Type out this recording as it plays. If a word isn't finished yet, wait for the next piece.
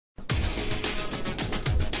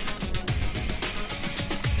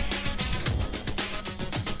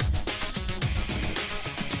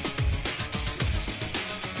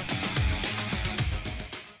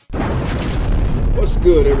What's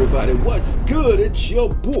good, everybody? What's good? It's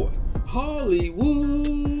your boy, Hollywood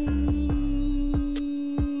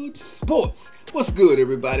Sports. What's good,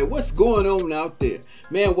 everybody? What's going on out there?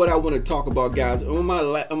 Man, what I want to talk about, guys, on my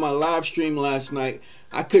live stream last night,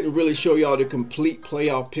 I couldn't really show y'all the complete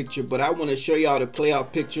playoff picture, but I want to show y'all the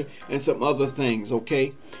playoff picture and some other things, okay?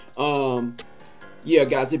 Yeah,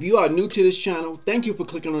 guys, if you are new to this channel, thank you for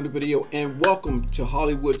clicking on the video, and welcome to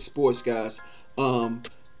Hollywood Sports, guys.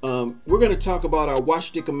 We're going to talk about our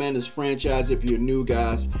Watch the Commanders franchise if you're new,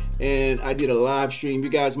 guys. And I did a live stream. You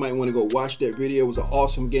guys might want to go watch that video. It was an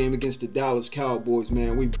awesome game against the Dallas Cowboys,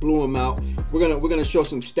 man. We blew them out. We're gonna show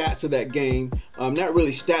some stats of that game. Not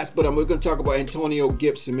really stats, but we're going to talk about Antonio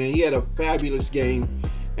Gibson, man. He had a fabulous game.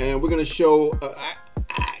 And we're going to show...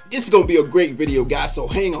 this is going to be a great video, guys, so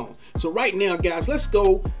hang on. So right now, guys, let's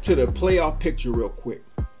go to the playoff picture real quick.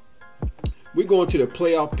 We're going to the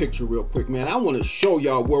playoff picture real quick, man. I want to show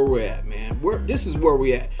y'all where we're at, man. This is where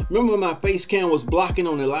we're at. Remember when my face cam was blocking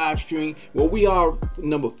on the live stream? Well, we are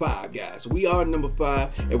number 5, guys. We are number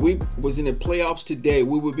 5. If we was in the playoffs today,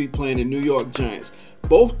 we would be playing the New York Giants.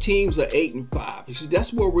 Both teams are 8-5. You see,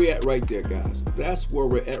 that's where we're at right there, guys. That's where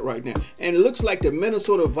we're at right now. And it looks like the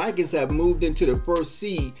Minnesota Vikings have moved into the first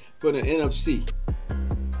seed for the NFC.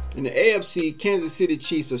 In the AFC, Kansas City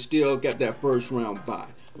Chiefs are still got that first round bye.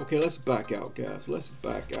 Okay, let's back out, guys. Let's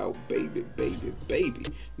back out, baby.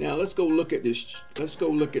 Now let's go look at this. Let's go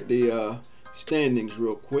look at the standings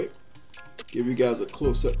real quick. Give you guys a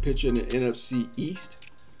close-up picture in the NFC East.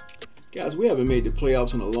 Guys, we haven't made the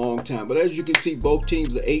playoffs in a long time, but as you can see, both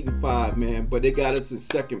teams are 8-5, man. But they got us in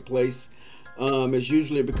second place. It's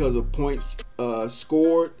usually because of points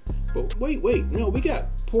scored. But wait, no, we got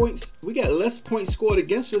points. We got less points scored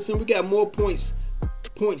against us, and we got more points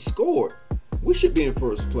scored. We should be in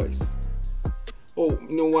first place. Oh,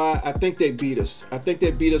 you know why? I think they beat us. I think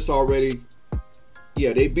they beat us already.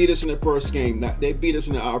 Yeah, they beat us in the first game. They beat us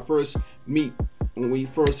in our first meet. When we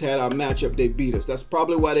first had our matchup, they beat us. That's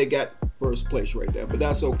probably why they got first place right there. But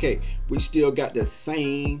that's okay. We still got the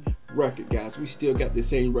same record, guys. We still got the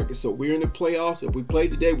same record. So we're in the playoffs. If we play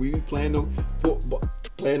today, we be playing those football,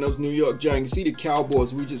 playing those New York Giants. See the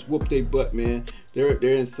Cowboys, we just whooped their butt, man. They're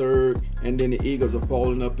in third, and then the Eagles are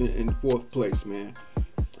falling up in fourth place, man.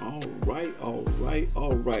 All right.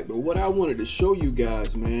 But what I wanted to show you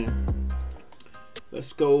guys, man,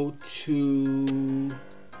 let's go to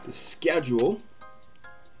the schedule.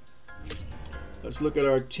 Let's look at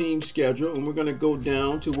our team schedule, and we're going to go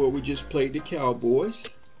down to where we just played the Cowboys.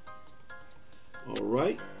 All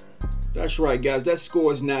right. That's right, guys. That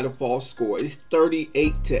score is not a false score. It's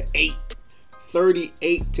 38-8.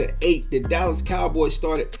 38-8. The Dallas Cowboys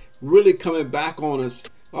started really coming back on us.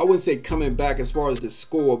 I wouldn't say coming back as far as the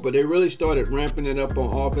score, but they really started ramping it up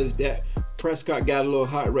on offense. That Prescott got a little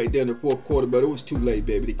hot right there in the fourth quarter, but it was too late,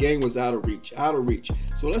 baby. The game was out of reach.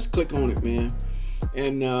 So let's click on it, man.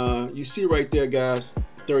 And you see right there, guys,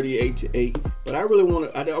 38-8. But I really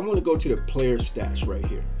want to. I want to go to the player stats right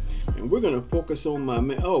here. And we're gonna focus on my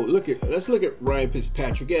man. Oh, let's look at Ryan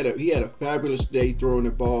Fitzpatrick. He had a fabulous day throwing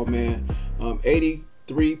the ball, man.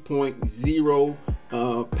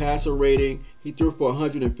 83.0 passer rating. He threw for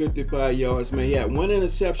 155 yards, man. He had one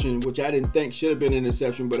interception, which I didn't think should have been an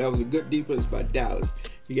interception, but that was a good defense by Dallas.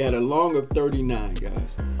 He got a long of 39,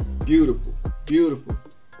 guys. Beautiful.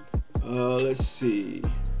 Let's see.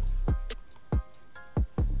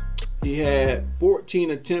 He had 14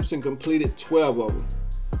 attempts and completed 12 of them.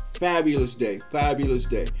 Fabulous day.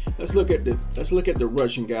 Let's look at the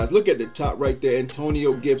rushing, guys. Look at the top right there,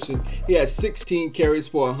 Antonio Gibson. He had 16 carries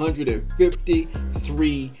for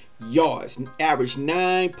 153 yards, average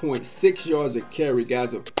 9.6 yards a carry,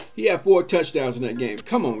 guys. He had 4 touchdowns in that game.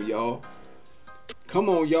 Come on, y'all.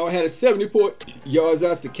 Had a 74 yards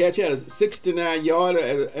after the catch. Had a 69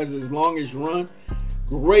 yarder as his longest run.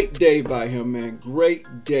 Great day by him, man. Great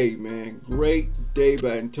day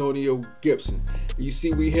by Antonio Gibson. You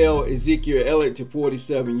see, we held Ezekiel Elliott to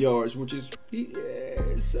 47 yards, which is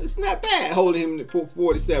it's not bad holding him to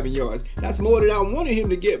 47 yards. That's more than I wanted him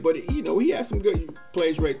to get, but he had some good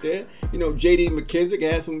plays right there. J.D. McKissick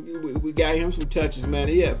had some. We got him some touches, man.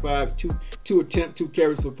 He had 2 attempts, 2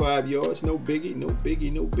 carries for 5 yards. No biggie.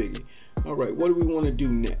 All right, what do we want to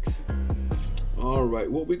do next? All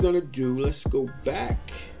right, what we're gonna do? Let's go back.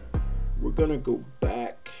 We're gonna go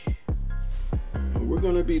back. We're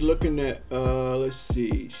going to be looking at, let's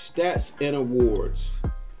see, stats and awards.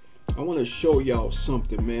 I want to show y'all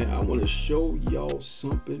something, man. I want to show y'all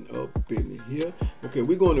something up in here. Okay,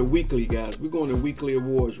 we're going to weekly, guys. We're going to weekly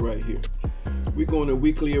awards right here. We're going to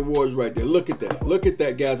weekly awards right there. Look at that. Look at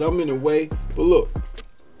that, guys. I'm in the way. But look,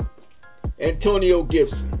 Antonio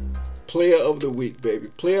Gibson, Player of the week, baby.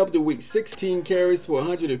 Player of the week, 16 carries for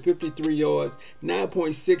 153 yards,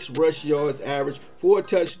 9.6 rush yards average, 4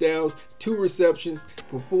 touchdowns, 2 receptions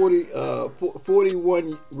for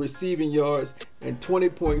 41 receiving yards, and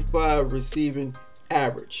 20.5 receiving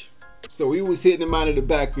average. So he was hitting him out of the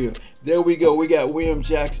backfield. There we go. We got William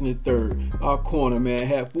Jackson III, our corner, man.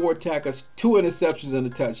 Had 4 tackles, 2 interceptions, and a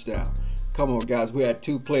touchdown. Come on, guys. We had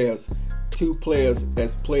two players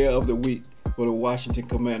as player of the week for the Washington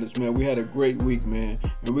Commanders, man. We had a great week, man.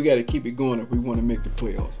 And we got to keep it going if we want to make the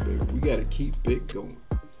playoffs, baby. We got to keep it going.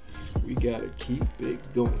 We got to keep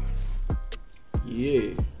it going.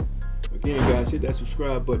 Yeah. Again, guys, hit that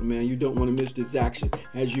subscribe button, man. You don't want to miss this action.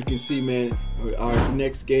 As you can see, man, our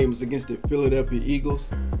next game is against the Philadelphia Eagles.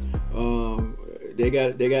 They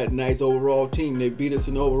got a nice overall team. They beat us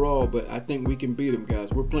in overall, but I think we can beat them,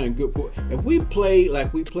 guys. We're playing good football. If we play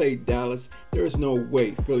like we played Dallas, there's no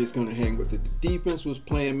way Philly's going to hang with it. The defense was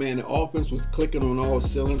playing, man. The offense was clicking on all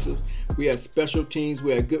cylinders. We had special teams.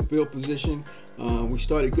 We had good field position. We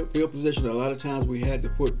started good field position. A lot of times we had the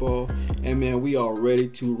football, and man, we are ready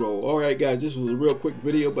to roll. All right, guys, this was a real quick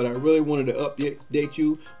video, but I really wanted to update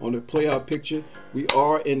you on the playoff picture. We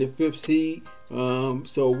are in the 5th seed,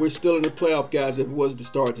 so we're still in the playoff, guys. If it was to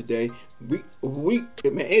start today,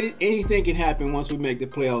 man, anything can happen once we make the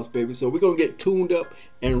playoffs, baby. So we're gonna get tuned up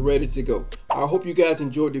and ready to go. I hope you guys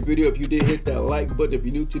enjoyed the video. If you did, hit that like button. If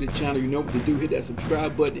you're new to the channel, you know what to do. Hit that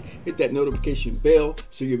subscribe button. Hit that notification bell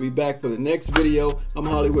so you'll be back for the next video. I'm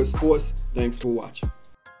Hollywood Sports. Thanks for watching.